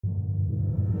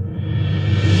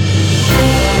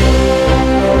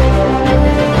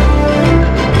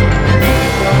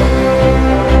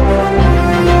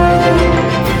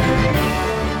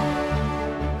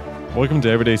Welcome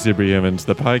to Everyday Superhumans,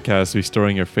 the podcast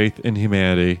restoring your faith in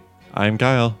humanity. I'm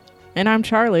Kyle. And I'm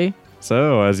Charlie.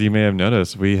 So, as you may have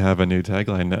noticed, we have a new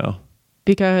tagline now.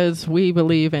 Because we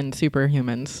believe in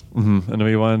superhumans. And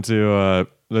we wanted to,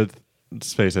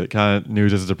 let's face it, kind of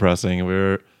news is depressing.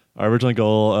 Our original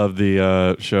goal of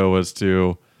the show was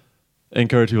to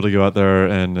encourage people to go out there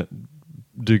and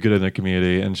do good in their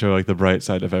community and show like the bright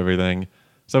side of everything.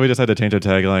 So we decided to change our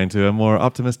tagline to a more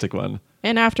optimistic one.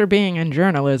 And after being in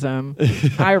journalism,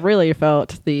 I really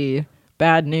felt the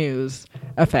bad news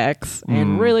effects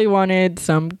and really wanted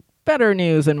some better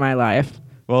news in my life.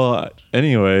 Well,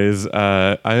 anyways,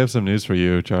 I have some news for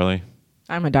you, Charlie.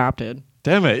 I'm adopted.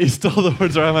 Damn it, you stole the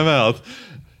words right out of my mouth.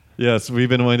 Yes, we've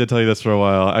been wanting to tell you this for a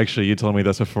while. Actually, you told me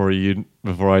this before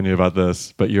I knew about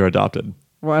this, but you're adopted.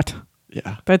 What?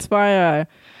 Yeah. That's why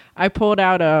I pulled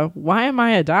out a Why Am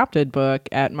I Adopted book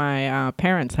at my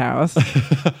parents' house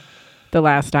the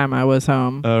last time I was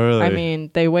home. Oh, really? I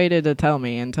mean, they waited to tell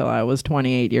me until I was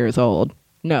 28 years old.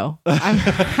 No,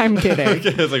 I'm kidding.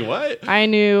 Okay, I was like, what? I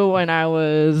knew when I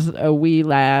was a wee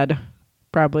lad,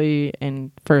 probably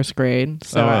in first grade.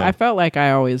 So I felt like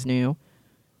I always knew.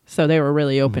 So they were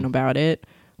really open about it.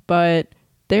 But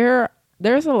there's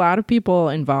a lot of people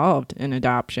involved in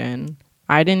adoption.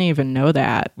 I didn't even know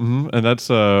that. And that's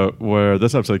where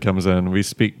this episode comes in. We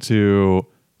speak to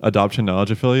Adoption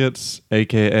Knowledge Affiliates,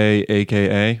 aka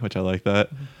AKA, which I like that.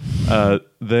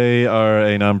 They are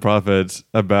a nonprofit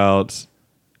about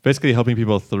basically helping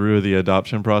people through the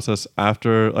adoption process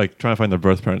after, like, trying to find their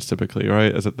birth parents typically,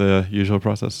 right? Is it the usual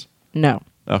process? No.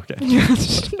 Okay. No.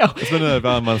 It's been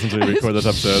about a month since we recorded this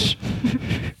episode.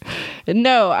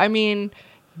 No, I mean,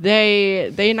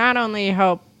 they not only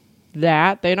help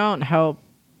that, they don't help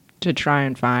to try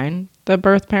and find the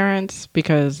birth parents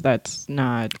because that's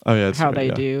not how they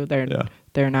do.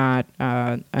 They're not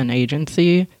an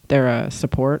agency. They're a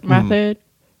support method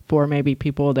for maybe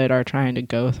people that are trying to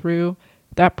go through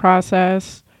that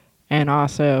process, and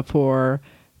also for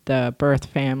the birth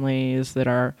families that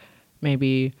are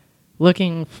maybe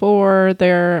looking for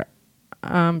their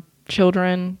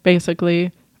children,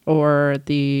 basically, or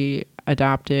the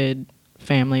adopted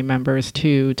family members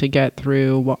to get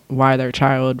through why their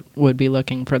child would be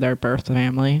looking for their birth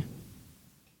family.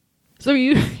 So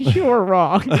you were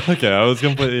wrong. Okay, I was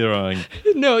completely wrong.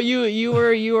 No, you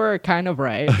were kind of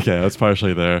right. Okay, that's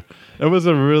partially there. It was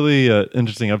a really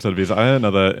interesting episode because I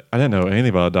didn't know anything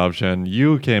about adoption.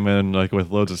 You came in like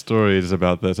with loads of stories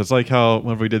about this. It's like how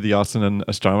when we did the Austin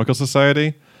Astronomical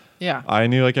Society. Yeah. I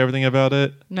knew like everything about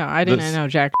it. No, I didn't know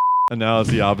jack. And now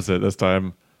it's the opposite. This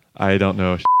time, I don't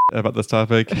know about this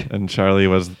topic, and Charlie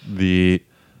was the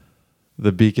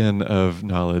beacon of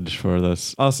knowledge for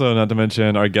this. Also, not to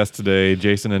mention our guests today,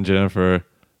 Jason and Jennifer.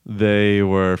 They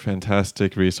were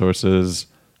fantastic resources.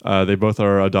 They both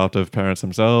are adoptive parents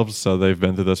themselves, so they've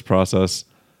been through this process.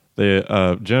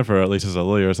 Jennifer, at least, is a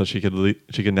lawyer, so she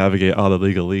could navigate all the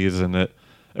legalese in it.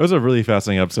 It was a really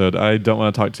fascinating episode. I don't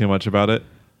want to talk too much about it.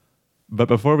 But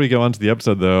before we go on to the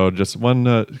episode, though, just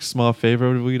one small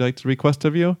favor we'd like to request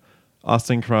of you.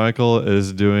 Austin Chronicle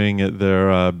is doing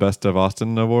their Best of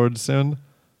Austin Awards soon.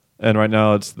 And right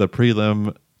now it's the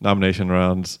prelim nomination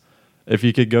rounds. If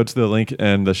you could go to the link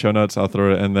in the show notes, I'll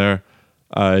throw it in there.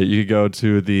 You could go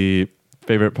to the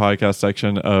favorite podcast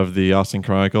section of the Austin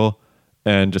Chronicle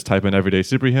and just type in Everyday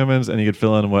Superhumans, and you could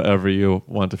fill in whatever you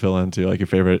want to fill into, like your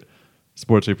favorite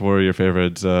sports report, your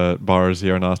favorite bars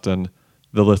here in Austin.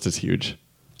 The list is huge.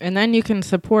 And then you can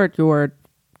support your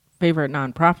favorite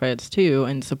nonprofits too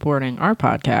in supporting our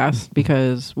podcast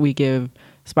because we give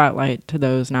spotlight to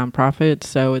those nonprofits,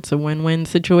 so it's a win-win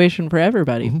situation for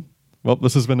everybody. Well,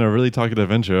 this has been a really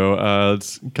talkative intro.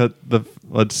 Let's cut the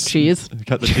cheese.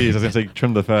 Cut the cheese. I was gonna say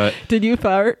trim the fat. Did you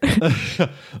fart?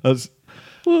 Let's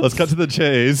cut to the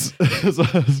chase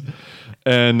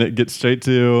and get straight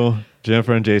to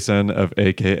Jennifer and Jason of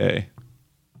AKA.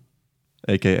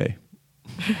 AKA.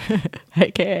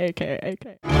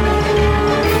 AKA.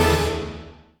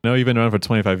 I know you've been around for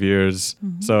 25 years,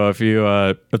 so if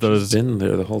those been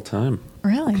there the whole time.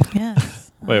 Really?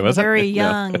 Yes. Wait, what's very that?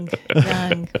 young.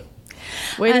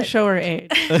 Way to show her age.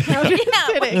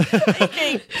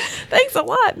 Thanks a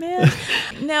lot, man.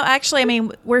 No, actually, I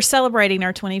mean, we're celebrating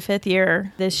our 25th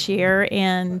year this year,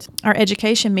 and our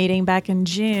education meeting back in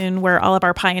June, where all of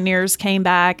our pioneers came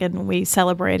back and we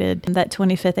celebrated that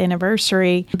 25th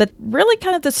anniversary. But really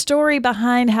kind of the story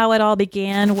behind how it all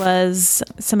began was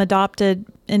some adopted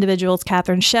individuals,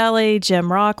 Catherine Shelley, Jim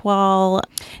Rockwall,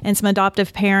 and some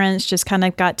adoptive parents just kind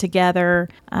of got together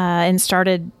and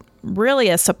started really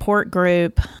a support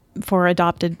group for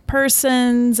adopted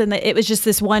persons. And it was just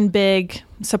this one big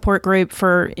support group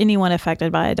for anyone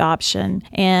affected by adoption.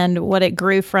 And what it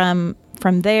grew from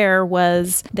there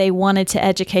was they wanted to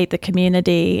educate the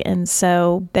community. And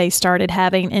so they started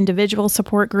having individual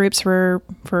support groups for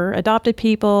adopted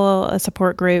people, a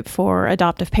support group for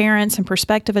adoptive parents and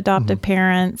prospective adoptive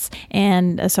parents,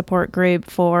 and a support group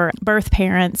for birth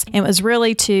parents. And it was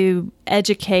really to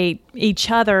educate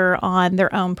each other on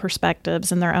their own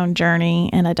perspectives and their own journey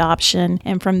in adoption.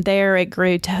 And from there, it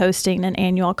grew to hosting an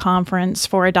annual conference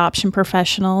for adoption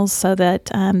professionals so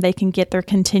that they can get their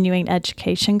continuing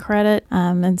education credit.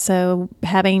 And so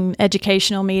having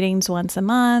educational meetings once a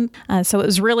month. So it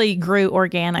was really grew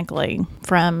organically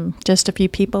from just a few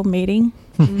people meeting.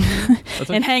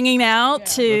 And hanging out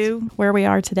to where we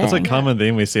are today. That's a common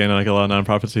theme we see in like a lot of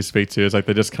nonprofits we speak to. Is like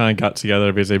they just kind of got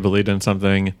together because they believed in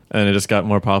something, and it just got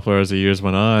more popular as the years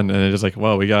went on. And it's just like,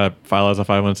 well, we got to file as a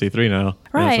 501c3 now.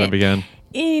 Right. And that's when it began.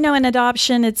 You know, in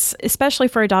adoption, it's especially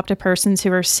for adopted persons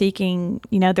who are seeking,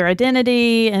 their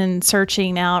identity and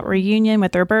searching out reunion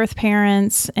with their birth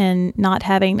parents and not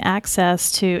having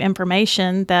access to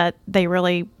information that they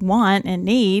really want and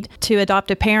need, to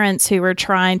adopted parents who are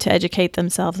trying to educate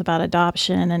themselves about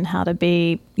adoption and how to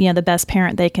be, the best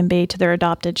parent they can be to their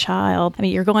adopted child. I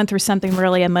mean, you're going through something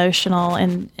really emotional,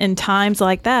 and in times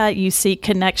like that, you seek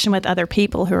connection with other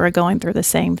people who are going through the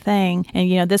same thing.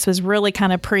 And, this was really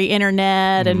kind of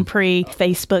pre-internet and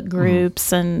pre-Facebook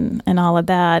groups and all of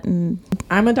that. And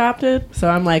I'm adopted, so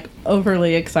I'm like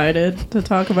overly excited to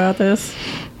talk about this.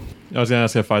 I was going to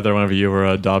ask if either one of you were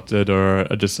adopted or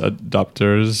just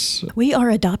adopters. We are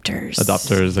adopters.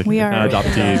 Adopters. Like, we are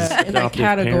adoptees. In that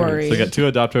category. So we got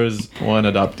 2 adopters, 1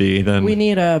 adoptee. Then we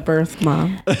need a birth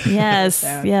mom. Yes,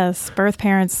 yes. Birth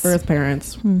parents. Birth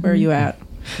parents. Where are you at?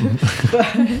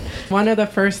 One of the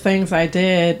first things I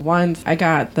did once I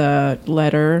got the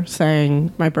letter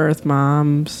saying my birth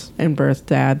mom's and birth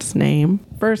dad's name,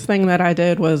 first thing that I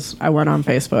did was I went on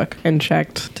Facebook and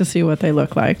checked to see what they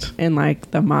look like. In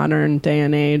like the modern day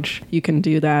and age, you can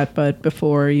do that, but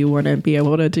before you wouldn't be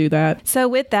able to do that. So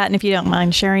with that, and if you don't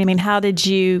mind sharing, I mean, how did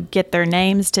you get their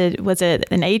names? Was it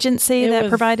an agency that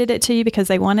provided it to you because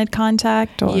they wanted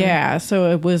contact? Or? Yeah,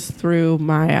 so it was through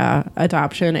my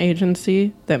adoption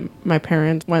agency that my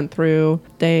parents went through.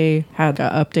 They had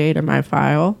an update in my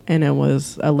file, and it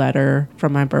was a letter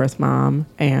from my birth mom,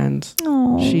 and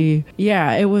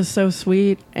it was so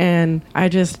sweet. And I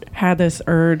just had this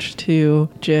urge to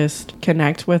just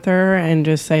connect with her and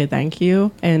just say thank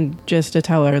you, and just to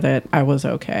tell her that I was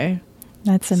okay.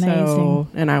 That's amazing.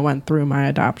 And I went through my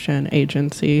adoption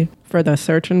agency for the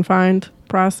search and find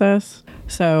process.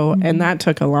 So, and that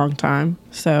took a long time.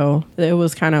 So it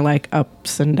was kind of like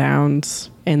ups and downs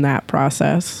in that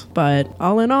process. But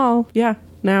all in all, yeah.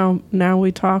 Now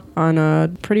we talk on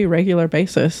a pretty regular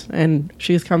basis, and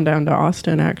she's come down to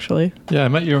Austin, actually. Yeah, I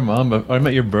met your mom, I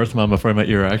met your birth mom before I met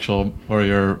your actual, or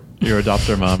your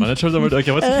adopter mom. And I told them,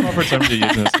 okay, what's the proper term to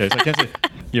use in this case? I can't say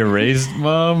your raised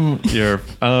mom, I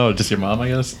don't know, just your mom, I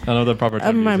guess. I don't know the proper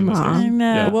term to use my in this mom. case. I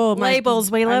know. Yeah. Well, labels.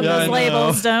 We love those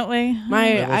labels, don't we?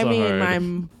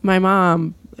 My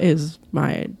mom is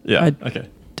my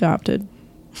adopted.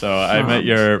 So I met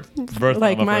your birth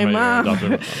like mom my mom, your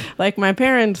adopted mom. like my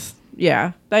parents.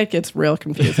 Yeah, that gets real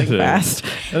confusing fast.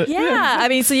 Yeah, I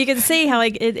mean, so you can see how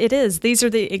it is. These are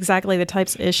exactly the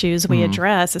types of issues we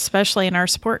address, especially in our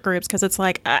support groups, because it's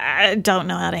like, I don't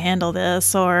know how to handle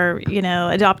this, or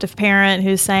adoptive parent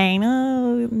who's saying,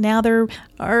 oh, now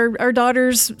our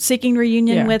daughter's seeking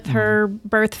reunion with her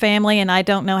birth family, and I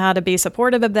don't know how to be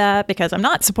supportive of that because I'm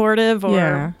not supportive,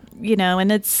 or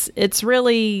and it's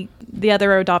really the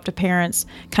other adoptive parents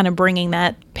kind of bringing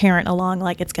that parent along,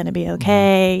 like it's going to be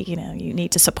okay. You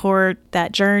need to support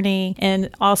that journey. And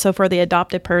also for the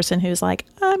adopted person who's like,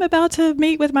 I'm about to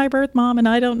meet with my birth mom and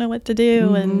I don't know what to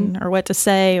do or what to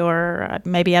say, or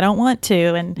maybe I don't want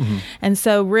to. And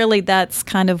so really that's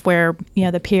kind of where,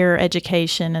 the peer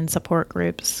education and support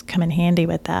groups come in handy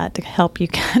with that to help you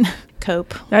kind of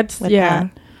cope with that.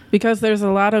 Because there's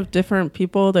a lot of different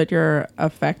people that you're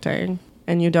affecting,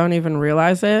 and you don't even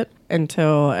realize it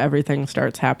until everything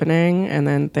starts happening, and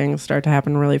then things start to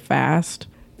happen really fast.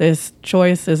 This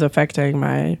choice is affecting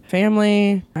my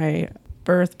family, my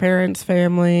birth parents'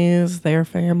 families, their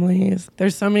families.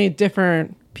 There's so many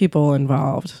different people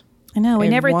involved. I know. We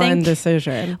never think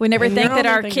decision. We never think that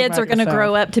our kids are going to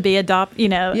grow up to be adults.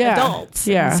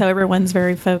 Yeah. And so everyone's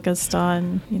very focused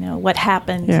on, what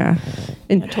happened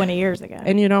 20 years ago.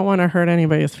 And you don't want to hurt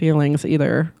anybody's feelings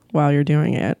either while you're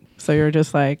doing it. So you're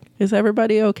just like, is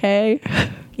everybody okay?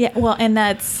 Yeah, well, and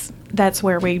that's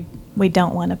where we we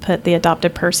don't want to put the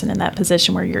adopted person in that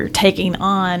position where you're taking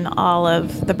on all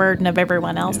of the burden of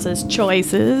everyone else's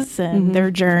choices and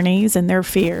their journeys and their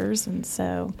fears. And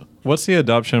so, what's the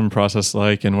adoption process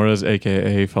like, and where does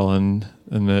AKA fall in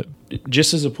it?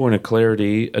 Just as a point of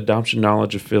clarity, Adoption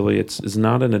Knowledge Affiliates is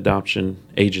not an adoption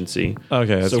agency.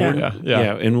 Okay, so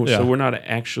so we're not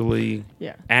actually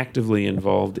actively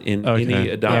involved in any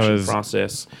adoption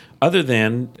process. Other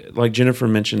than, like Jennifer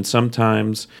mentioned,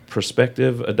 sometimes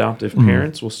prospective adoptive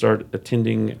parents will start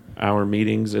attending our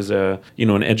meetings as an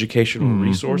educational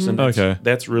resource, and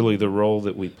that's really the role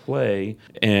that we play.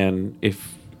 And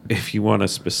if you want a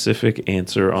specific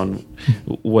answer on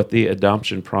what the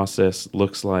adoption process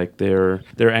looks like, there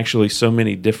are actually so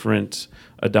many different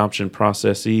adoption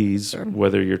processes,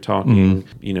 whether you're talking,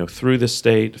 through the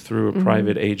state, through a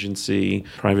private agency,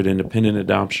 private independent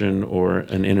adoption, or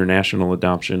an international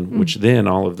adoption, which then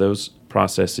all of those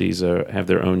processes have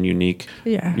their own unique,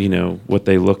 what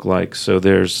they look like. So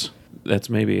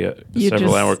that's maybe a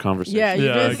several-hour conversation. Yeah,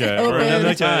 you just opened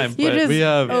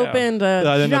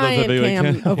a giant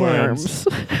can of worms.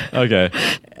 Okay.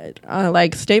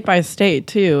 Like state by state,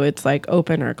 too, it's like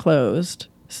open or closed.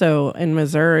 So in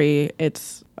Missouri,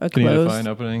 it's a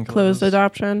closed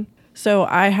adoption. So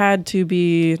I had to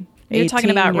be 18 You're talking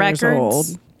about years records? old.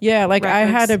 Yeah, like I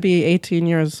Records? had to be 18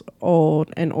 years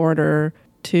old in order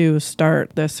to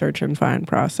start the search and find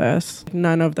process.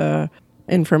 None of the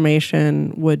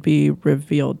information would be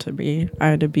revealed to me. I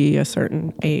had to be a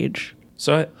certain age.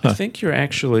 So I think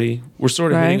we're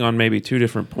sort of hitting on maybe two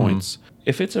different points.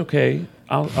 If it's okay,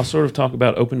 I'll sort of talk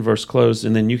about open versus closed,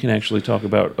 and then you can actually talk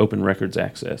about open records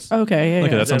access. Okay,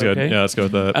 that sounds good. Okay? Yeah, let's go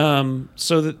with that.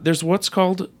 So there's what's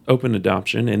called open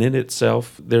adoption, and in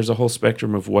itself, there's a whole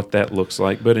spectrum of what that looks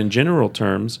like. But in general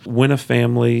terms, when a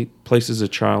family places a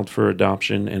child for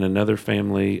adoption and another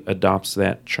family adopts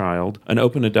that child, an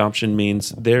open adoption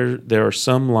means there are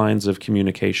some lines of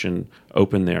communication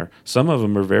open there. Some of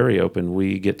them are very open.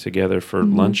 We get together for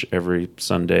lunch every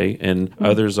Sunday, and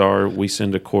others are we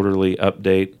send a quarterly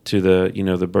update to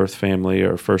the birth family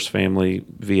or first family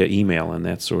via email, and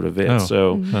that's sort of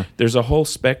it. There's a whole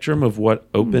spectrum of what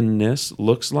openness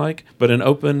looks like. But an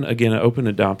open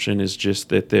adoption is just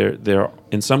that there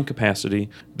in some capacity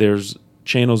there's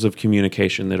channels of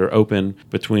communication that are open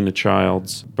between a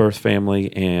child's birth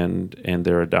family and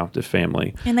their adoptive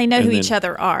family. And they know who each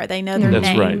other are. They know their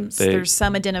That's names. right. There's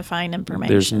some identifying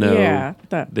information. There's no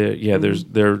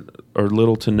there are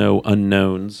little to no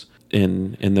unknowns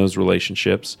in those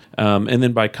relationships. And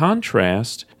then by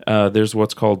contrast, there's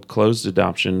what's called closed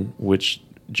adoption, which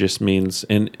just means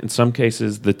in some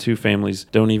cases the two families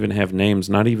don't even have names,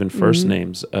 not even first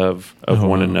names of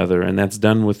one another, and that's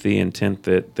done with the intent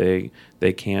that they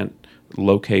can't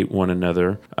locate one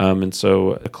another. And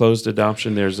so a closed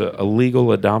adoption, there's a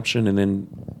legal adoption, and then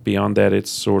beyond that it's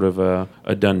sort of a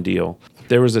done deal.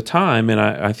 There was a time, and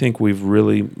I think we've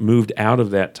really moved out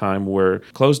of that time, where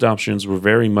closed adoptions were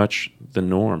very much the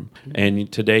norm.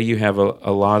 And today you have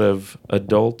a lot of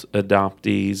adult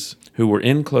adoptees who were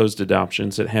in closed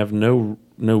adoptions that have no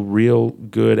real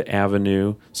good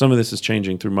avenue. Some of this is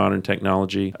changing through modern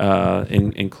technology,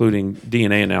 including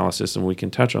DNA analysis, and we can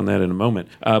touch on that in a moment.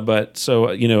 But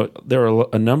there are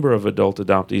a number of adult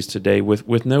adoptees today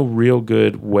with no real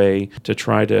good way to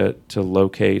try to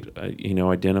locate,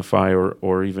 identify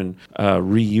or even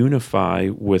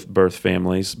reunify with birth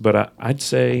families. But I'd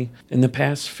say in the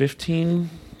past 15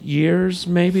 years,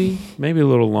 maybe a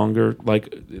little longer,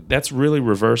 like that's really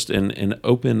reversed, and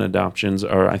open adoptions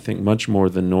are, I think, much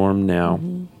more the norm now,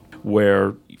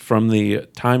 where from the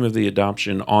time of the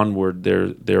adoption onward,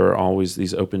 there are always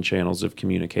these open channels of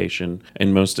communication,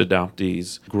 and most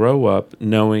adoptees grow up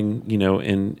knowing,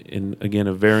 in again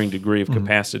a varying degree of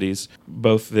capacities,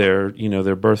 both their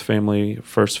birth family,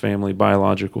 first family,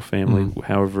 biological family,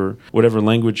 whatever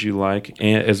language you like,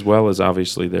 and, as well as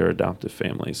obviously their adoptive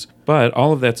families. But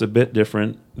all of that's a bit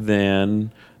different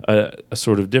than a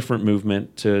sort of different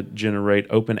movement to generate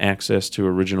open access to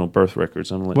original birth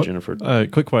records. I'm going to let Jennifer.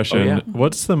 Quick question. Oh, yeah?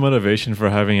 What's the motivation for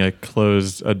having a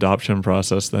closed adoption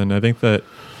process then? I think that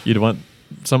you'd want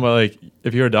someone, like,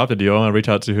 if you're adopted, you want to reach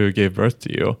out to who gave birth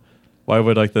to you. Why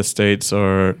would the states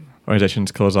or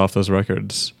organizations close off those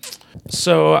records?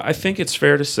 So I think it's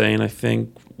fair to say, and I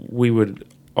think we would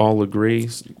all agree,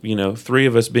 three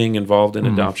of us being involved in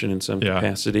adoption in some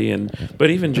capacity, but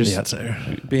even just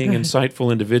being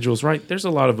insightful individuals, right? There's a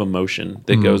lot of emotion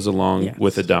that goes along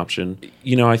with adoption.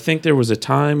 I think there was a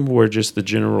time where just the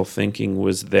general thinking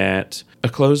was that a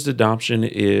closed adoption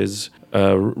is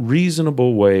a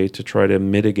reasonable way to try to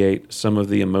mitigate some of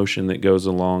the emotion that goes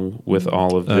along with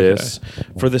all of this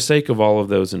for the sake of all of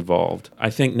those involved. I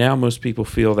think now most people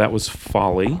feel that was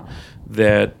folly,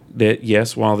 that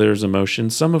yes, while there's emotion,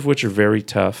 some of which are very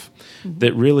tough,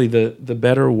 that really the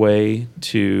better way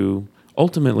to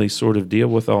ultimately sort of deal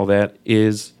with all that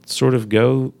is sort of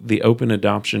go the open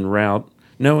adoption route,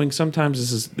 knowing sometimes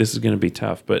this is going to be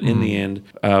tough, but in the end,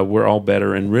 we're all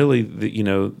better. And really,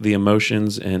 the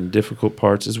emotions and difficult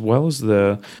parts, as well as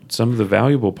some of the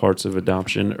valuable parts of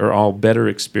adoption, are all better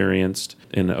experienced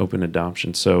in open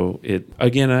adoption. So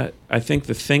I think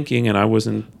the thinking, and I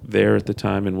wasn't there at the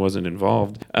time and wasn't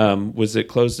involved, was that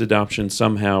closed adoption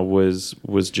somehow was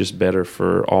just better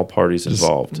for all parties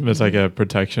involved. It's like a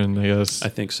protection, I guess. I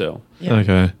think so.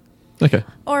 Yeah. Okay.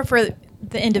 Or for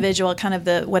the individual, kind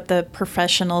of what the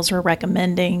professionals were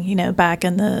recommending, back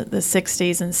in the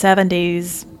 60s and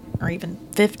 70s or even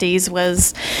 50s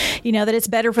was, that it's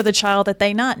better for the child that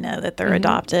they not know that they're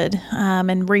adopted.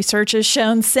 And research has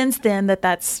shown since then that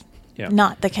that's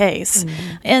not the case.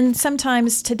 And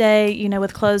sometimes today,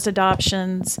 with closed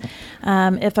adoptions,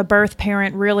 if a birth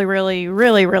parent really, really,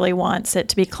 really, really wants it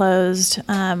to be closed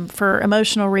for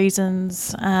emotional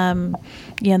reasons,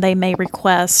 they may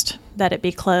request that it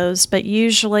be closed. But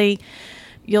usually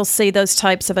you'll see those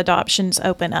types of adoptions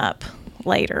open up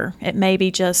later. It may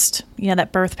be just,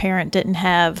 that birth parent didn't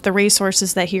have the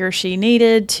resources that he or she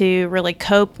needed to really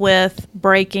cope with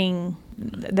breaking.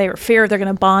 They fear they're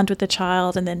going to bond with the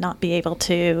child and then not be able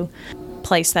to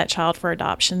place that child for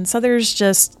adoption. So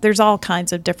there's all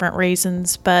kinds of different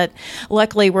reasons, but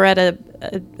luckily we're at a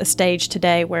stage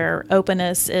today where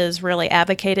openness is really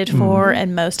advocated for,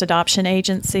 and most adoption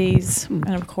agencies,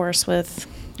 and of course with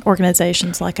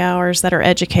organizations like ours that are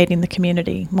educating the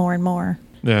community more and more.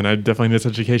 Yeah, and I definitely need this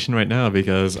education right now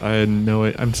because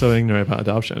I'm so ignorant about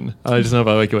adoption. I just know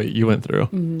about what you went through.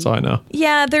 That's all I know.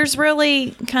 Yeah, there's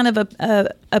really kind of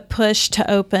a push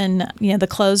to open, the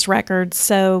closed records.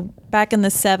 So back in the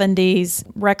 70s,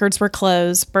 records were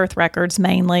closed, birth records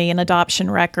mainly, and adoption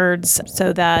records,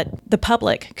 so that the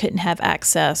public couldn't have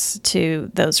access to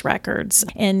those records.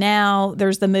 And now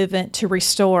there's the movement to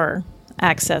restore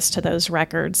access to those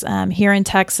records. Here in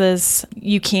Texas,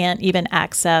 you can't even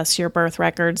access your birth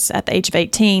records at the age of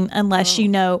 18 unless you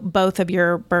know both of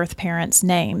your birth parents'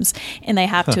 names, and they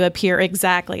have to appear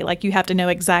exactly, like you have to know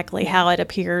exactly how it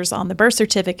appears on the birth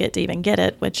certificate to even get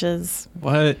it, which is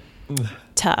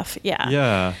tough.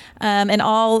 Yeah. And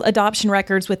all adoption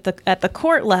records at the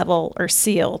court level are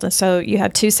sealed. And so you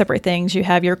have two separate things. You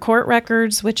have your court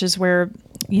records, which is where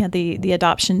the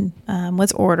adoption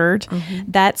was ordered.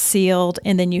 That's sealed.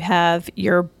 And then you have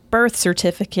your birth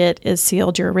certificate is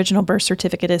sealed. Your original birth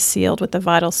certificate is sealed with the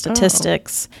vital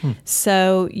statistics.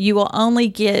 So you will only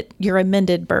get your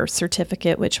amended birth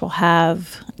certificate, which will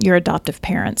have your adoptive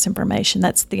parents' information.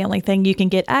 That's the only thing you can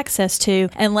get access to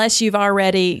unless you've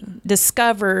already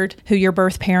discovered who your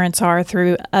birth parents are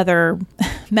through other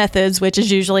methods, which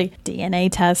is usually DNA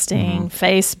testing,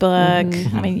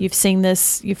 Facebook. I mean,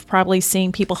 you've probably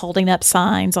seen people holding up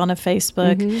signs on a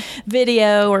Facebook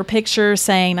video or picture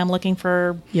saying, I'm looking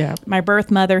for my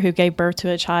birth mother who gave birth to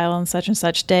a child on such and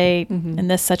such date in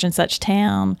this such and such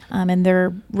town. And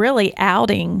they're really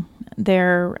outing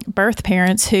their birth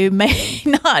parents who may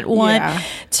not want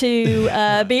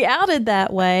to be outed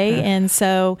that way. And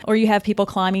so, or you have people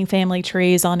climbing family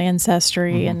trees on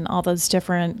Ancestry and all those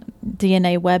different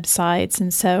DNA websites.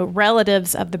 And so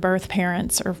relatives of the birth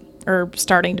parents are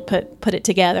starting to put it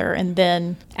together and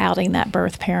then outing that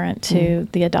birth parent to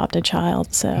the adopted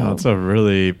child. So it's a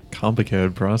really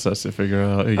complicated process to figure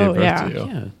out who gave birth to you.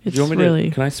 Yeah. Do you want me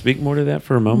can I speak more to that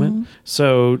for a moment?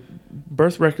 So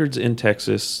birth records in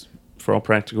Texas, for all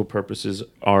practical purposes,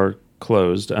 are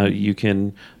closed.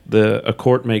 A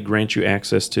court may grant you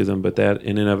access to them, but that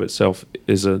in and of itself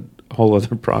is a whole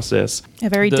other process. A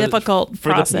very difficult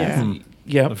process.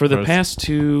 For the past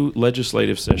two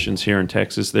legislative sessions here in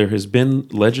Texas, there has been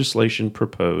legislation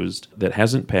proposed that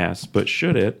hasn't passed, but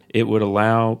should it would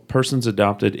allow persons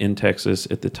adopted in Texas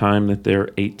at the time that they're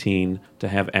 18 to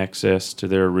have access to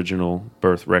their original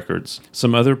birth records.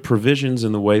 Some other provisions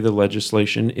in the way the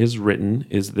legislation is written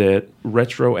is that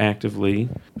retroactively,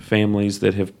 families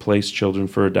that have placed children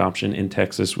for adoption in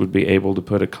Texas would be able to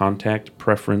put a contact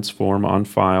preference form on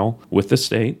file with the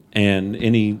state, and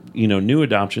any new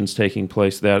adoptions taking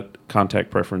place, that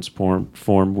contact preference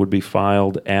form would be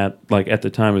filed at the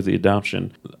time of the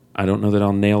adoption. I don't know that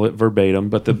I'll nail it verbatim,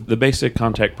 but the basic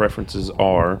contact preferences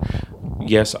are,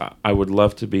 yes, I would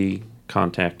love to be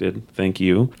contacted. Thank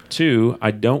you. 2, I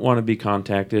don't want to be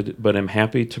contacted, but I'm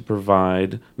happy to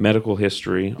provide medical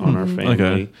history on our family.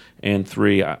 Okay. And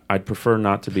 3, I'd prefer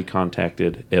not to be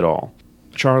contacted at all.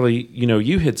 Charlie,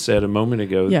 you had said a moment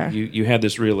ago that you had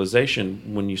this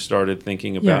realization when you started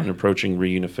thinking about and approaching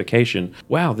reunification.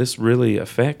 Wow, this really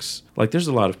affects, there's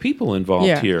a lot of people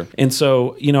involved here. And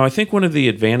so, I think one of the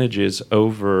advantages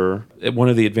of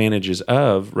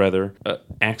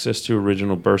access to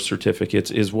original birth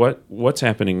certificates is what's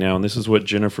happening now. And this is what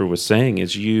Jennifer was saying,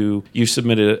 is you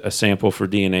submitted a sample for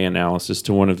DNA analysis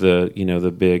to one of the,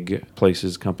 the big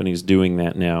places, companies doing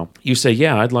that now. You say,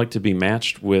 yeah, I'd like to be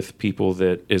matched with people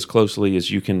that as closely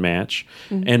as you can match.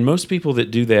 Mm-hmm. And most people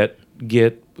that do that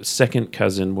get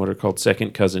what are called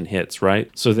second cousin hits,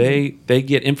 right? So they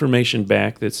get information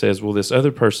back that says, well, this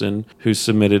other person who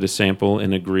submitted a sample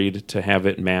and agreed to have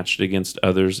it matched against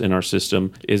others in our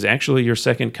system is actually your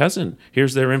second cousin.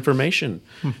 Here's their information.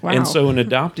 Wow. And so an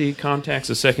adoptee contacts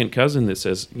a second cousin that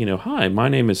says, hi, my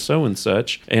name is so and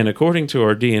such, and according to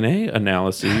our DNA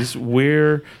analyses,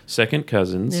 we're second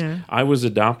cousins. Yeah. I was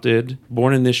adopted,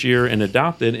 born in this year and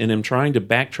adopted, and am trying to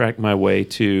backtrack my way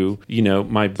to,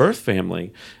 my birth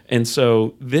family. And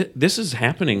so this is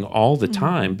happening all the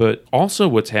time. But also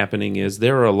what's happening is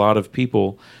there are a lot of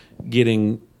people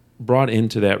getting brought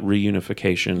into that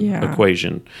reunification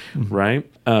equation, right?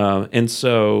 And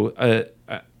so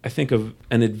I think of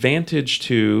an advantage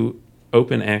to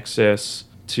open access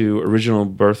to original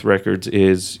birth records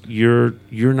is you're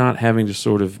not having to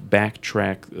sort of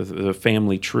backtrack the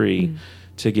family tree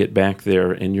to get back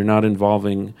there, and you're not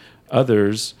involving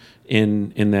others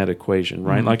in that equation,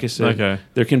 right? Like I said,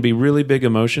 there can be really big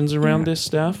emotions around this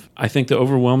stuff. I think the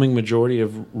overwhelming majority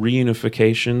of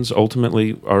reunifications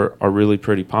ultimately are really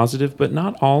pretty positive, but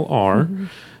not all are. Mm-hmm.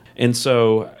 And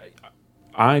so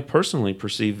I personally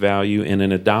perceive value in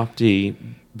an adoptee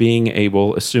being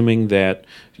able, assuming that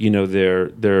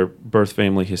their birth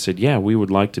family has said, yeah, we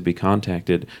would like to be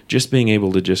contacted, just being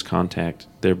able to just contact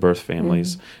their birth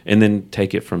families and then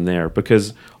take it from there.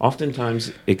 Because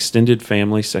oftentimes extended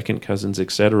family, second cousins,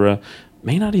 etc.,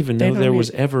 may not even know there was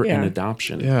ever an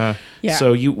adoption. Yeah.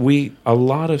 So a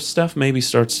lot of stuff maybe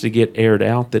starts to get aired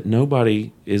out that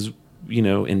nobody is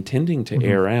intending to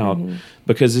air out,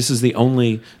 because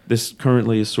this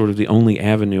currently is sort of the only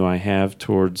avenue I have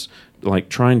towards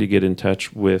trying to get in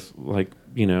touch with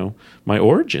my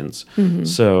origins.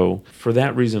 So for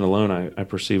that reason alone, I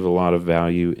perceive a lot of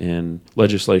value in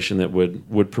legislation that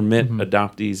would permit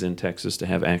adoptees in Texas to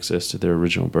have access to their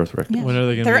original birth record. When are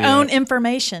they going to their own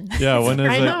information? Yeah, when is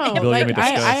I know.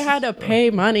 I had to pay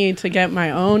money to get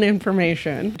my own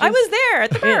information. I was there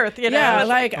at the birth, Yeah,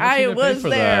 I was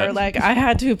there. I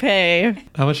had to pay.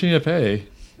 How much do you need to pay?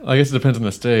 I guess it depends on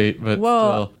the state, but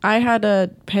still. I had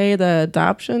to pay the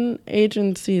adoption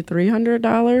agency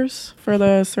 $300 for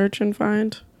the search and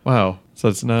find. Wow. So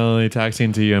it's not only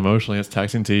taxing to you emotionally, it's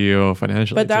taxing to you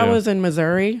financially, But that too. was in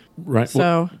Missouri. Right. So,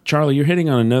 well, Charlie, you're hitting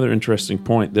on another interesting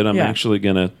point that I'm actually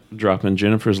going to drop in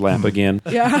Jennifer's lap again.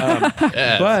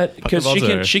 But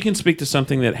because she can speak to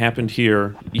something that happened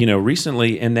here,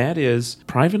 recently, and that is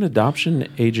private adoption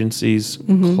agencies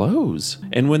close,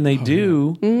 and when they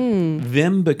do,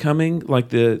 them becoming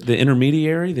the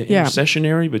intermediary, the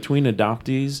intercessionary between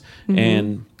adoptees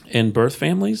and birth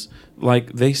families,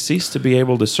 they cease to be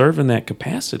able to serve in that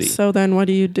capacity. So then what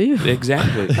do you do?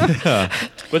 Exactly.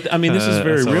 But I mean, this is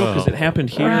very real because it happened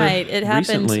here. Right. It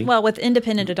recently. happened, with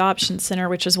Independent Adoption Center,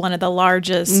 which is one of the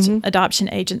largest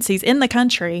adoption agencies in the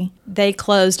country. They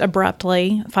closed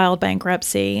abruptly, filed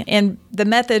bankruptcy. And the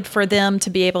method for them to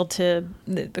be able to,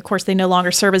 of course, they no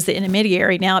longer serve as the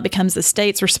intermediary. Now it becomes the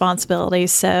state's responsibility.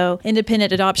 So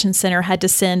Independent Adoption Center had to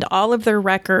send all of their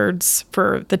records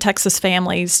for the Texas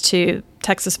families to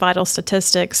Texas Vital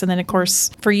Statistics. And then, of course,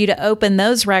 for you to open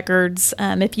those records,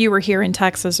 if you were here in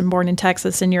Texas and born in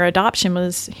Texas and your adoption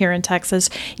was here in Texas,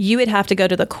 you would have to go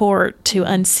to the court to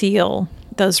unseal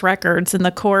those records. And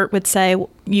the court would say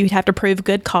you'd have to prove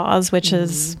good cause, which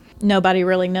is nobody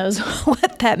really knows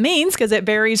what that means because it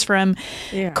varies from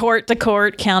court to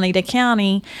court, county to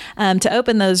county, to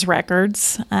open those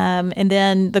records. And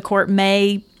then the court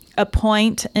may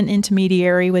appoint an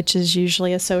intermediary, which is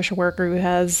usually a social worker who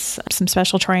has some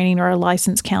special training or a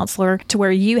licensed counselor, to where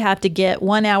you have to get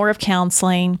 1 hour of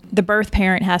counseling. The birth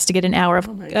parent has to get an hour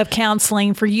of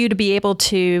counseling for you to be able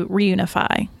to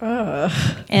reunify.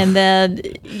 And then,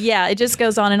 it just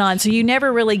goes on and on. So you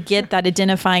never really get that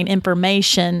identifying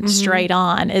information straight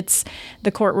on. It's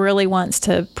the court really wants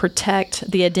to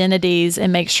protect the identities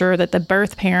and make sure that the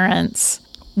birth parents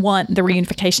want the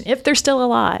reunification if they're still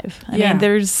alive. I mean,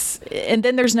 there's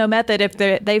no method if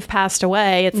they've passed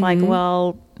away. It's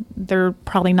they're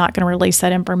probably not going to release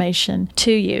that information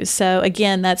to you. So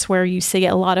again, that's where you see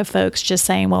a lot of folks just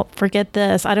saying, well, forget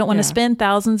this. I don't want to spend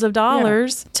thousands of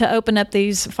dollars to open up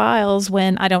these files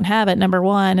when I don't have it, number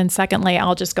one. And secondly,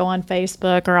 I'll just go on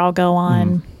Facebook or I'll go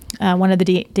on one of the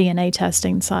DNA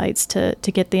testing sites to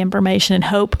get the information and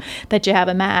hope that you have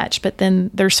a match. But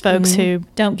then there's folks who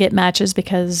don't get matches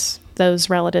because those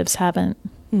relatives haven't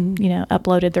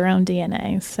uploaded their own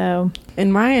DNA. So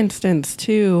in my instance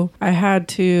too, I had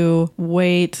to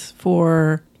wait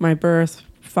for my birth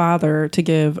father to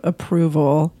give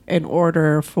approval in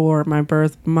order for my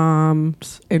birth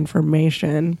mom's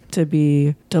information to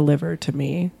be delivered to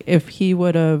me. If he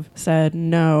would have said,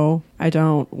 no, I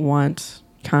don't want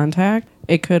contact,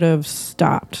 it could have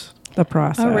stopped the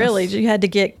process. Oh, really? You had to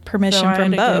get permission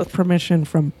from both? Permission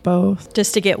from both.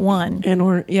 Just to get one?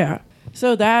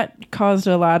 So that caused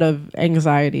a lot of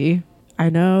anxiety. I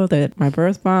know that my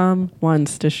birth mom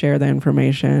wants to share the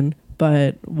information,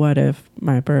 but what if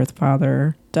my birth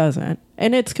father doesn't?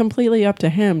 And it's completely up to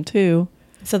him, too.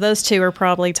 So those two are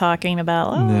probably talking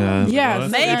about,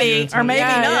 maybe or maybe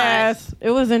not. Yes, it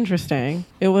was interesting.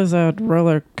 It was a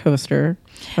roller coaster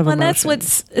of emotions. And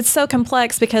that's it's so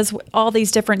complex because all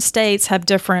these different states have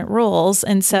different rules.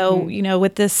 And so,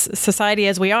 with this society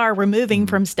as we are, we're moving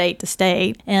from state to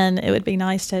state. And it would be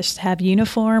nice to just have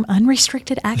uniform,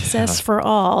 unrestricted access for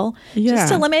all, just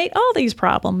to eliminate all these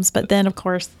problems. But then, of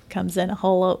course, comes in a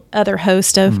whole other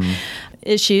host of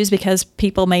issues because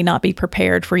people may not be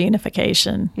prepared for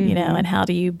unification, and how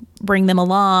do you bring them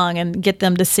along and get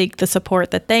them to seek the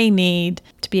support that they need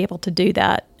to be able to do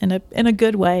that in a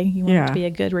good way. You want it to be a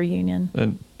good reunion.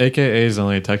 And AKA is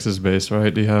only Texas-based,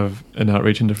 right? Do you have an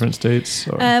outreach in different states?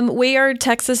 We are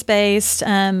Texas-based.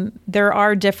 There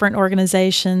are different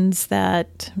organizations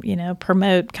that,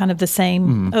 promote kind of the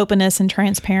same openness and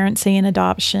transparency in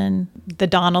adoption. The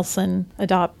Donaldson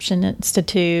Adoption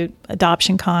Institute,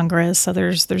 Adoption Congress. So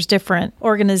there's different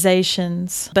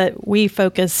organizations, but we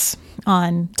focus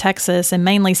on Texas, and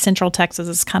mainly Central Texas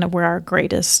is kind of where our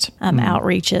greatest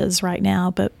outreach is right now.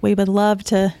 But we would love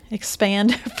to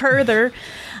expand further.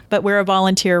 But we're a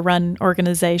volunteer-run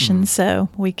organization, so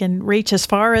we can reach as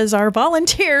far as our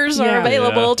volunteers are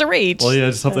available to reach. Well,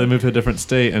 just hope they move to a different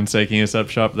state and say, can you set up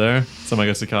shop there? Somebody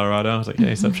goes to Colorado. I was like,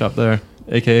 hey, set up shop there,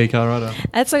 AKA Colorado.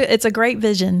 It's a great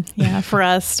vision, for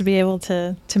us to be able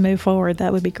to move forward.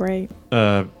 That would be great.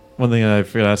 One thing I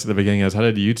forgot to ask at the beginning is, how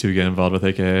did you two get involved with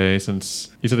AKA? Since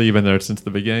you said that you've been there since the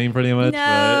beginning, pretty much. No,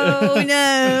 I sorry.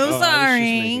 was just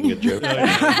making a joke.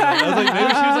 I was like, maybe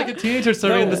she was like a teenager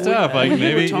starting the stuff. Like, maybe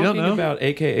we were you don't know. about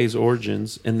AKA's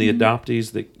origins and the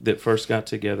adoptees that first got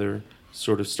together,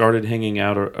 sort of started hanging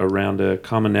out around a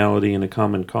commonality and a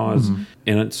common cause.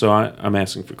 And so I'm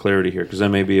asking for clarity here because I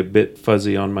may be a bit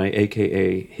fuzzy on my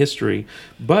AKA history.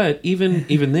 But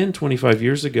even then, 25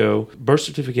 years ago, birth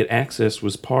certificate access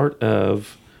was part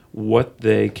of what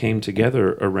they came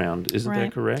together around. Isn't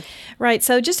that correct? Right.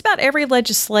 So just about every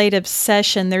legislative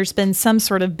session, there's been some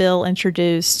sort of bill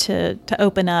introduced to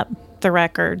open up the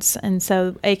records. And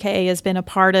so AKA has been a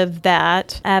part of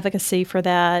that, advocacy for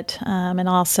that, and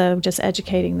also just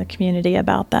educating the community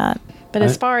about that. But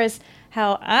as far as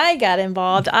how I got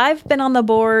involved, I've been on the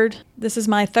board. This is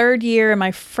my third year and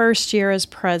my first year as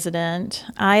president.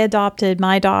 I adopted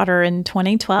my daughter in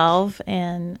 2012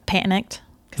 and panicked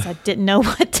because I didn't know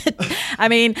what to. I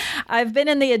mean, I've been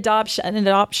in the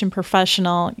adoption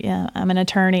professional. Yeah, I'm an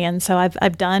attorney, and so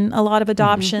I've done a lot of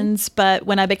adoptions. But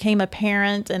when I became a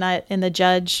parent, and the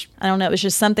judge, I don't know, it was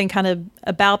just something kind of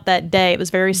about that day. It was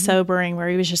very sobering, where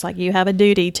he was just like, "You have a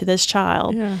duty to this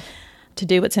child to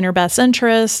do what's in her best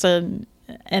interest," and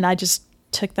I just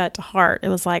took that to heart. It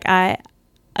was like I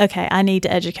need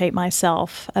to educate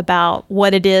myself about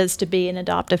what it is to be an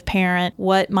adoptive parent,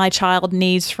 what my child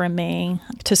needs from me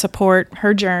to support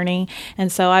her journey.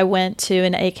 And so I went to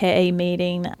an AKA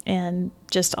meeting and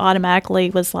just automatically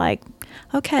was like,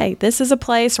 okay, this is a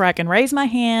place where I can raise my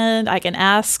hand. I can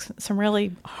ask some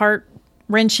really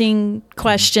heart-wrenching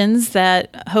questions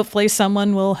that hopefully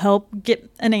someone will help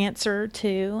get an answer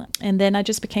to. And then I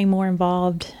just became more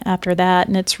involved after that.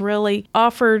 And it's really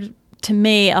offered to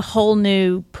me a whole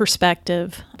new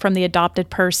perspective from the adopted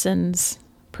person's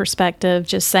perspective,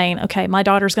 just saying, okay, my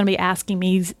daughter's going to be asking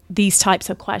me these types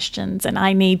of questions, and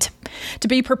I need to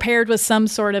be prepared with some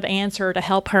sort of answer to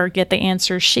help her get the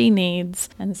answers she needs.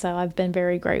 And so I've been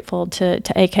very grateful to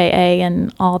AKA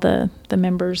and all the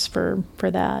members for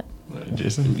that.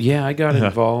 Jason? Yeah, I got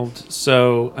involved.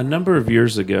 So a number of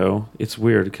years ago, it's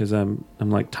weird because I'm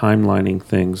like timelining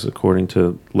things according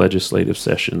to legislative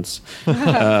sessions.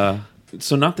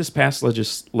 So not this past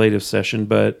legislative session,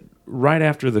 but right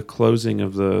after the closing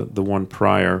of the one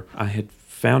prior, I had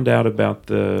found out about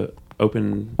the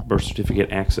open birth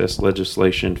certificate access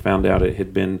legislation, found out it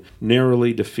had been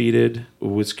narrowly defeated,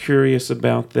 was curious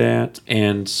about that,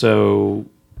 and so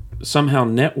somehow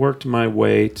networked my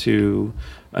way to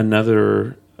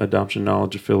another Adoption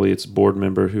Knowledge Affiliates board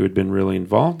member who had been really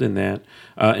involved in that,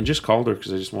 and just called her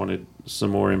because I just wanted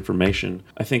some more information.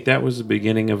 I think that was the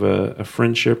beginning of a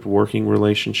friendship, working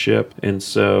relationship, and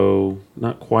so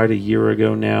not quite a year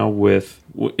ago now,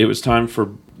 it was time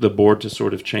for the board to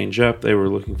sort of change up. They were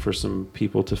looking for some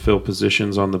people to fill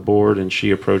positions on the board, and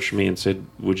she approached me and said,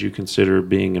 would you consider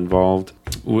being involved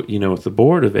with the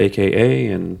board of AKA?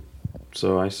 And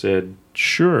so I said,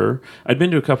 sure. I'd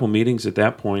been to a couple meetings at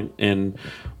that point, and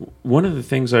one of the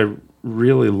things I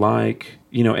really like,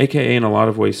 AKA in a lot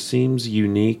of ways seems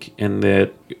unique in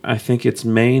that I think its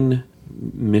main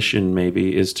mission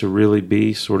maybe is to really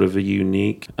be sort of a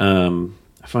unique,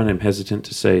 I find I'm hesitant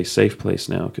to say safe place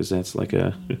now because that's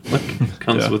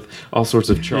comes with all sorts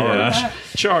of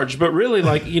charge, but really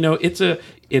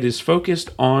it is focused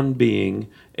on being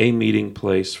a meeting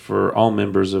place for all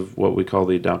members of what we call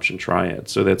the adoption triad.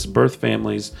 So that's birth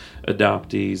families,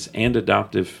 adoptees, and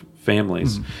adoptive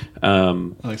families.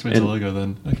 That explains the logo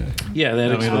then. Okay. Yeah,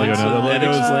 that explains the logo. That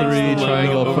explains Three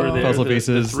triangle puzzle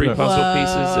pieces. The three puzzle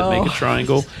pieces that make a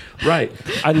triangle. Right.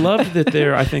 I love that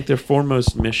I think their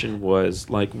foremost mission was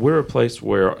we're a place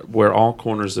where all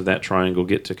corners of that triangle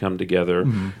get to come together,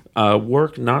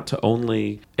 work not to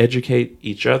only educate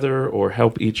each other or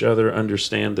help each other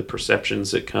understand the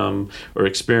perceptions that come, or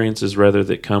experiences rather,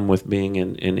 that come with being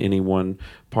in any one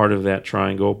part of that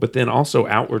triangle, but then also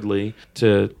outwardly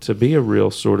to be a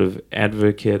real sort of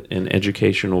advocate and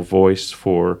educational voice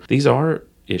for these are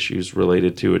issues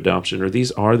related to adoption, or these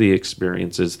are the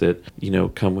experiences that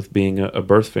come with being a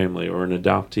birth family or an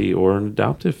adoptee or an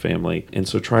adoptive family, and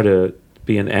so try to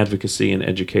be an advocacy and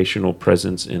educational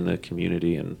presence in the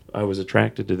community. And I was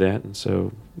attracted to that, and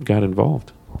so got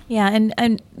involved. Yeah,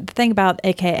 and the thing about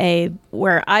AKA,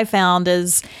 where I found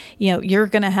is, you're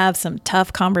going to have some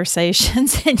tough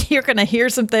conversations and you're going to hear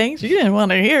some things you didn't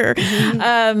want to hear.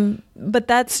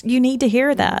 But you need to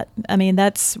hear that. I mean,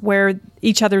 that's where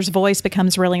each other's voice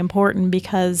becomes really important,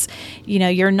 because,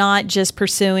 you're not just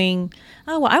pursuing,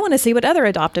 I want to see what other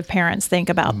adoptive parents think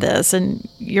about this. And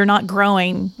you're not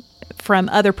growing from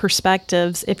other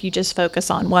perspectives if you just focus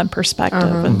on one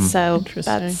perspective. And so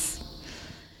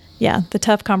the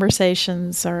tough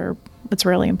conversations are what's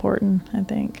really important, I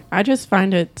think. I just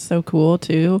find it so cool,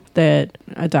 too, that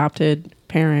adopted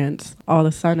parents, all of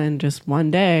a sudden, just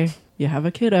one day, you have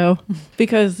a kiddo.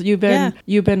 Because you've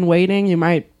been waiting. You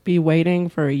might be waiting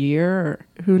for a year, or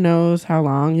who knows how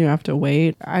long you have to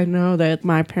wait. I know that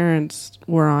my parents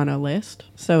were on a list,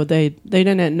 so they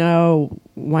didn't know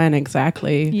when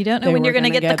exactly. You don't know when you're going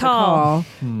to get the call.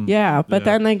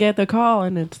 Then they get the call,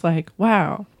 and it's like,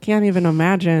 wow, can't even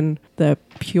imagine the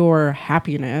pure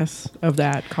happiness of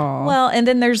that call. Well, and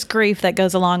then there's grief that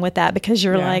goes along with that, because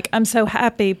you're like, I'm so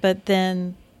happy, but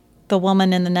then the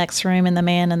woman in the next room and the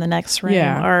man in the next room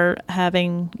are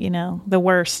having, the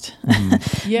worst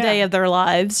day of their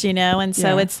lives, and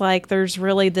so it's like there's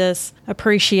really this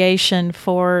appreciation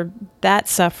for that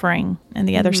suffering in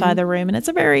the other side of the room. And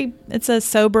it's a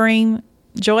sobering,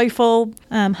 joyful,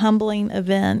 humbling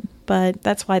event. But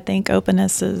that's why I think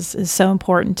openness is so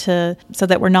important, so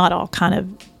that we're not all kind of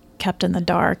kept in the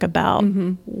dark about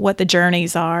what the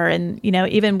journeys are. And,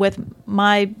 even with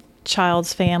my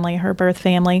child's family, her birth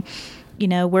family,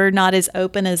 we're not as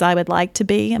open as I would like to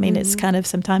be. I mean, it's kind of,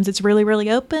 sometimes it's really, really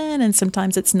open, and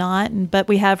sometimes it's not. But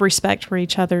we have respect for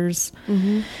each other's,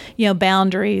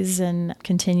 boundaries, and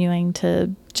continuing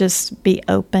to just be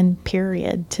open,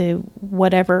 period, to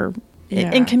whatever,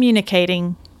 in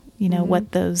communicating,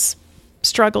 what those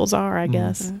struggles are, I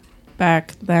guess.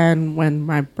 Back then, when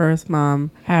my birth mom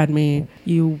had me,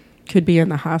 you could be in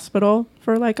the hospital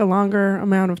for a longer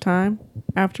amount of time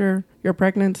after your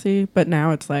pregnancy, but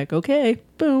now it's like, okay,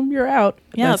 boom, you're out.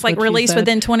 Yeah, that's, it's like released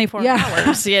within 24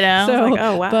 hours, So,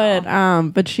 oh, wow.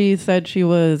 But she said she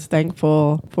was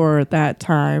thankful for that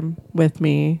time with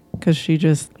me, because she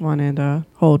just wanted to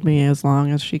hold me as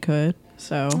long as she could.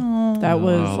 So that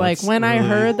was when I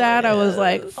heard that, I was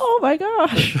like, oh my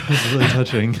gosh. That's really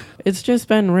touching. It's just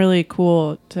been really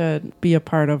cool to be a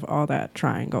part of all that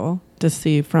triangle, to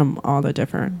see from all the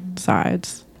different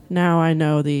sides. Now I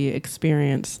know the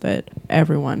experience that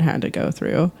everyone had to go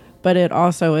through, but it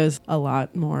also is a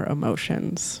lot more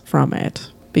emotions from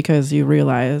it, because you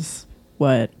realize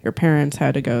what your parents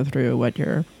had to go through, what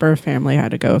your birth family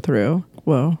had to go through.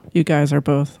 Well, you guys are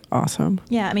both awesome.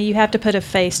 Yeah, I mean, you have to put a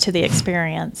face to the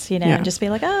experience, Yeah. and just be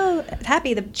like, oh,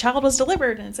 happy the child was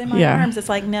delivered and it's in my arms. It's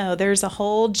like, no, there's a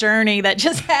whole journey that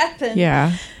just happened.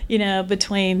 Yeah.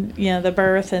 Between, the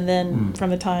birth and then from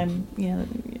the time,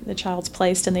 the child's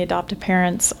placed in the adoptive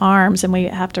parent's arms, and we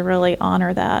have to really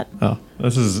honor that. Oh,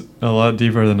 this is a lot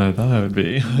deeper than I thought it would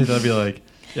be. I thought it'd be like,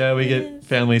 yeah, we get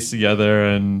families together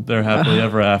and they're happily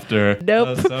ever after.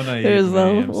 Nope. That's so naive There's of me. a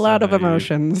I'm so lot of naive.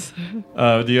 emotions.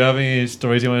 Do you have any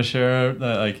stories you want to share?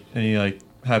 That any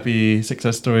happy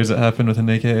success stories that happened with an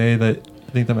AKA that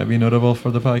I think that might be notable for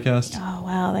the podcast? Oh,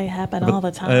 wow, they happen all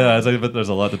the time. Yeah, it's but there's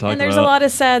a lot to talk about. And there's a lot of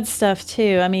sad stuff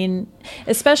too. I mean,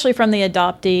 especially from the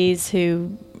adoptees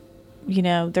who,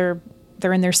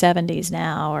 they're in their 70s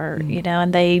now, or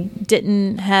and they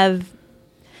didn't have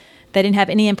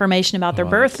any information about their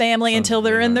birth family until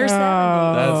they're in their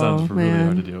 70s. That sounds really man.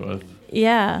 hard to deal with.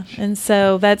 Yeah, and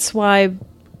so that's why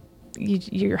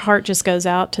your heart just goes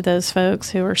out to those folks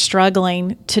who are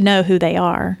struggling to know who they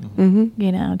are.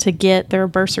 Mm-hmm. To get their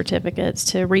birth certificates,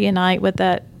 to reunite with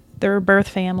their birth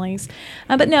families.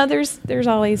 But no,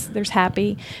 there's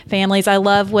happy families. I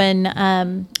love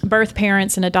when birth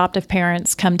parents and adoptive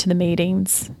parents come to the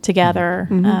meetings together,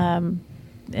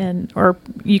 or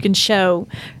you can show,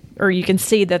 or you can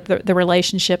see that the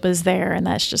relationship is there, and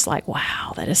that's just like,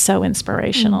 wow, that is so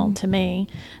inspirational to me.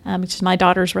 Because my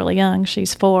daughter's really young;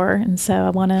 she's 4, and so I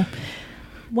want to.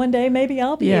 One day, maybe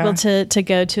I'll be able to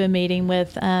go to a meeting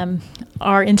with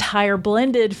our entire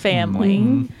blended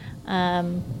family.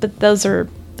 But those are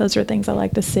things I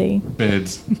like to see.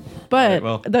 Bids. But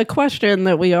well. the question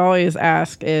that we always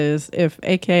ask is if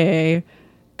AKA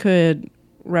could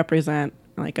represent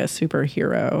like a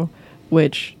superhero,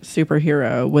 which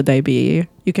superhero would they be?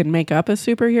 You can make up a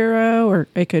superhero, or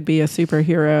it could be a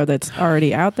superhero that's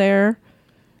already out there.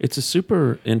 It's a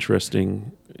super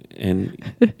interesting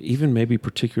and even maybe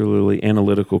particularly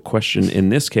analytical question in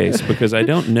this case, because I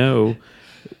don't know,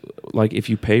 like, if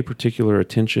you pay particular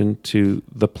attention to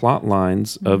the plot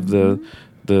lines of the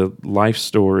life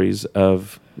stories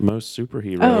of most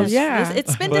superheroes. Oh, yeah.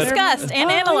 It's been discussed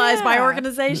and analyzed by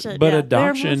organization. But yeah.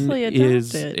 adoption mostly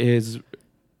is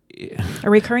A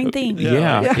recurring theme.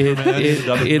 Yeah,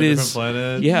 it is.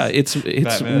 Planets. Yeah, it's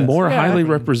Batman. more Yeah. highly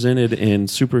represented in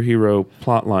superhero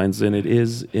plot lines than it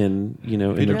is in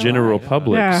in the general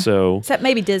public. Yeah. So Except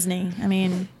maybe Disney. I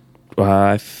mean,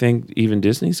 I think even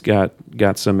Disney's got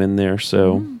some in there.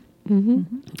 So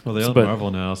Well, they own But- Marvel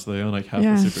now, so they own like half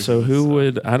Yeah. the super. so who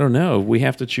would, I don't know. We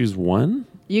have to choose one.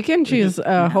 You can choose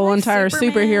a whole entire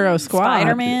superhero squad.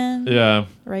 Spider-Man, Yeah.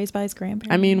 raised by his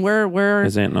grandparents. I mean, we're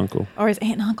His aunt and uncle. or his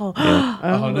aunt and uncle.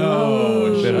 Oh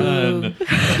no, Done.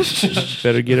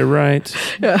 Better get it right.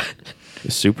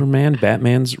 Is Superman,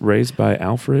 Batman's raised by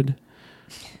Alfred.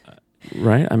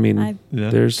 Right? I mean, I'm Yeah.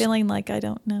 there's feeling like I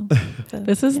don't know.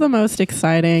 This is the most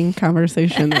exciting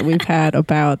conversation that we've had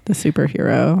about the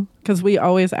superhero, because we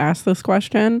always ask this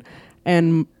question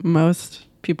and most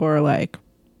people are like,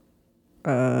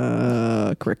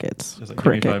 crickets. Just like, give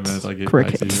me 5 Crickets. minutes, I'll get back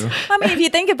Crickets. to you. I mean, if you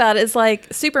think about it, it's like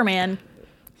Superman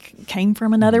came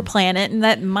from another planet, and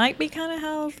that might be kind of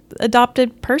how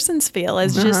adopted persons feel.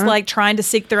 It's just like trying to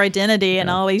seek their identity and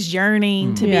always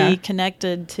yearning to Yeah. be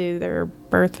connected to their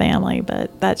birth family.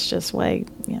 But that's just way,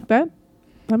 That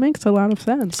makes a lot of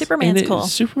sense. Superman's cool.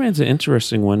 Superman's an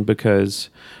interesting one because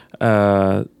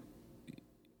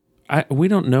we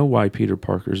don't know why Peter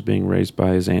Parker's being raised by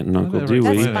his aunt and uncle, do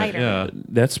That's we? Spider. Yeah.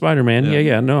 That's Spider-Man.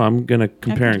 Yeah. No, I'm going to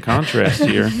compare and contrast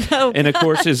here. No. And of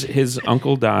course, his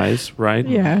uncle dies, right?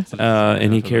 Yeah.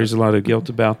 And he carries a lot of guilt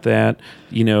about that.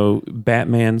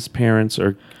 Batman's parents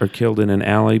are killed in an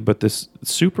alley, but this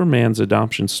Superman's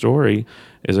adoption story,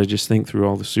 as I just think through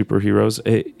all the superheroes,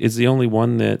 is the only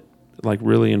one that like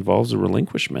really involves a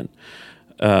relinquishment,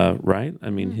 right? I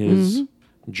mean, his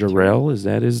Jor-El, is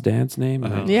that his dad's name?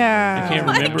 Yeah. I can't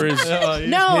remember his.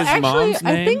 No, his actually, mom's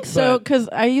I name, think so, but- because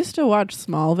I used to watch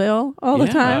Smallville all the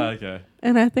Yeah. time, Okay.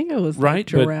 and I think it was Right, like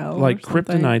but Jor-El like or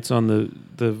something. Kryptonite's on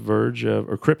the verge of,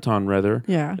 or Krypton rather,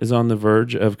 Yeah. is on the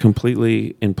verge of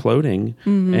completely imploding,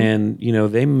 and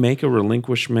they make a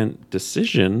relinquishment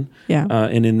decision, Yeah.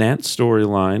 and in that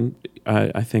storyline,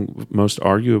 I think most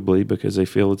arguably because they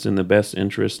feel it's in the best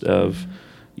interest of,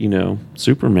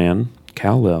 Superman,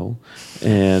 Kal-El,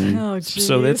 and Oh,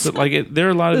 so that's like there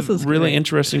are a lot This is of really great.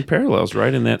 interesting parallels,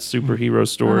 right, in that superhero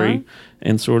story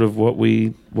and sort of what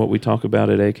we talk about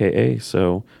at AKA.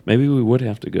 So maybe we would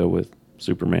have to go with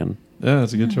Superman. Yeah,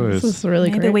 that's a good choice. This is really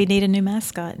Maybe great. we need a new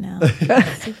mascot now.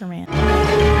 Superman.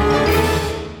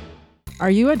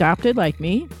 Are you adopted like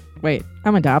me? Wait,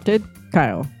 I'm adopted?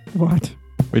 Kyle, what?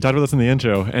 We talked about this in the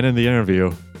intro and in the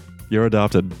interview. You're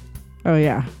adopted. Oh,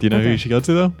 yeah. Do you know who you should go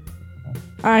to, though?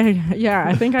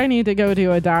 I think I need to go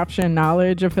to Adoption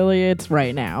Knowledge Affiliates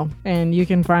right now. And you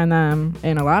can find them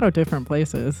in a lot of different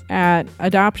places at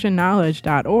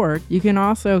adoptionknowledge.org. You can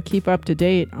also keep up to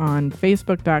date on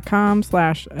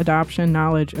facebook.com/Adoption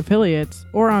Knowledge Affiliates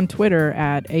or on Twitter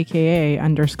at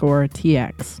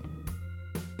AKA_TX.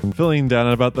 I'm feeling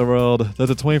down about the world. Does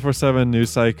a 24/7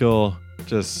 news cycle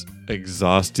just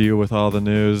exhaust you with all the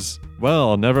news?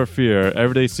 Well, never fear.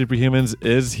 Everyday Superhumans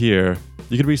is here.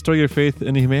 You can restore your faith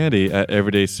in humanity at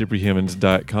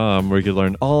everydaysuperhumans.com, where you can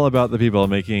learn all about the people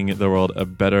making the world a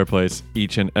better place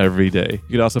each and every day.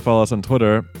 You can also follow us on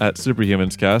Twitter at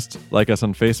SuperhumansCast, like us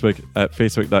on Facebook at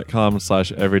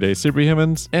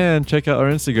facebook.com/everydaysuperhumans, and check out our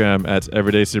Instagram at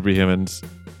everydaysuperhumans.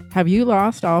 Have you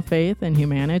lost all faith in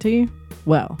humanity?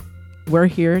 Well, we're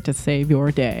here to save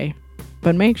your day.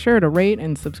 But make sure to rate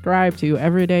and subscribe to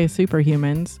Everyday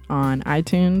Superhumans on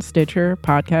iTunes, Stitcher,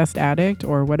 Podcast Addict,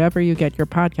 or whatever you get your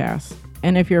podcasts.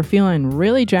 And if you're feeling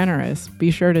really generous, be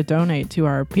sure to donate to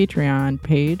our Patreon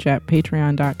page at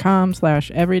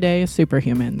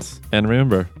patreon.com/everydaysuperhumans. And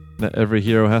remember, not every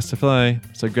hero has to fly,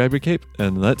 so grab your cape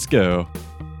and let's go.